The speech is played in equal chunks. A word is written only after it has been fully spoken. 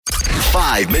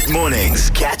5 mid-mornings.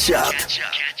 Catch up.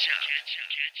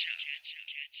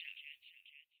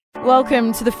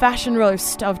 Welcome to the Fashion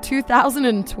Roast of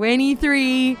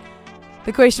 2023.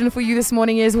 The question for you this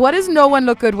morning is, what does no one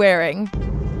look good wearing?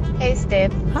 Hey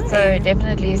Steph. Hi. So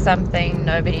definitely something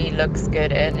nobody looks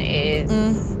good in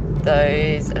is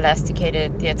those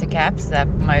elasticated theatre caps that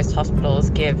most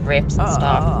hospitals give reps and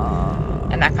staff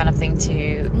and that kind of thing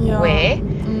to wear.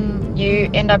 You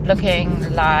end up looking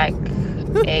like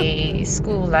a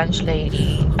school lunch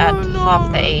lady at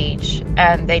half the age,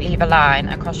 and they leave a line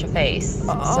across your face.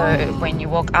 So when you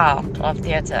walk out of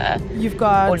theatre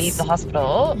or leave the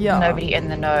hospital, nobody in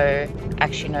the know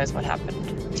actually knows what happened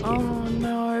to you. Oh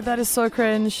no, that is so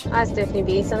cringe. Hi Stephanie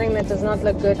B. Something that does not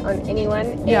look good on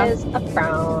anyone is a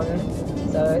frown.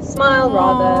 So smile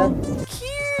rather.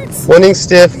 Cute. Morning,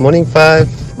 Steph. Morning,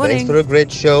 5. Morning. Thanks for a great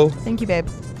show. Thank you, babe.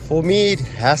 For me, it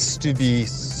has to be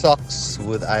socks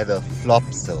with either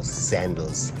flops or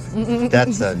sandals.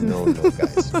 That's a no-no,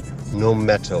 guys. No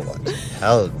matter what.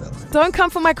 Hell no. Don't come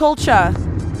for my culture.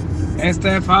 Hey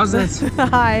Steph, how's it?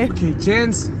 Hi. Okay,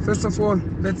 gents, first of all,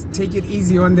 let's take it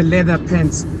easy on the leather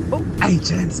pants. Hey,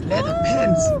 gents, leather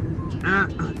pants.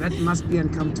 That must be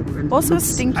uncomfortable. And Also looks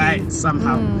stinky. tight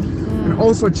somehow. And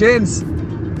also, gents,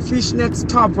 fishnet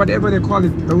top, whatever they call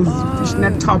it, those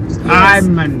fishnet tops. Yes.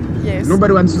 Man. Yes.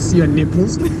 Nobody wants to see your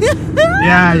nipples.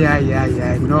 Yeah.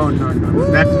 No.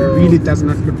 That really does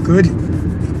not look good.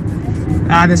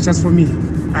 That's just for me.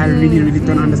 I really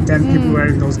don't understand people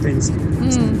wearing those things.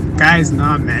 Guys,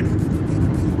 nah, man.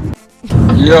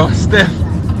 Yo, Steph,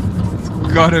 it's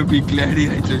gotta be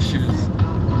gladiator shoes.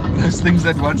 Those things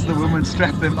that once the women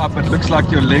strap them up, it looks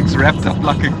like your legs wrapped up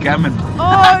like a gammon.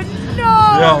 Oh no!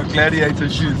 Yeah, gladiator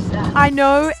shoes. I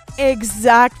know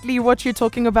exactly what you're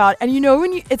talking about. And you know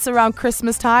when it's around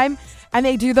Christmas time and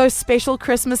they do those special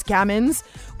Christmas gammons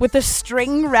with the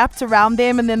string wrapped around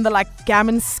them and then the like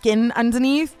gammon skin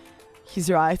underneath? He's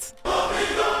right.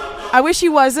 I wish he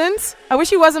wasn't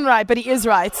right, but he is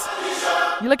right.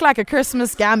 You look like a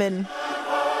Christmas gammon.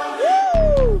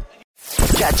 Woo!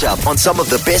 Catch up on some of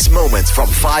the best moments from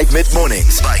 5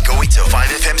 mid-mornings by going to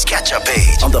 5FM's catch-up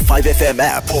page on the 5FM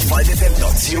app or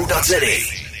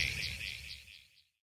 5FM.co.za.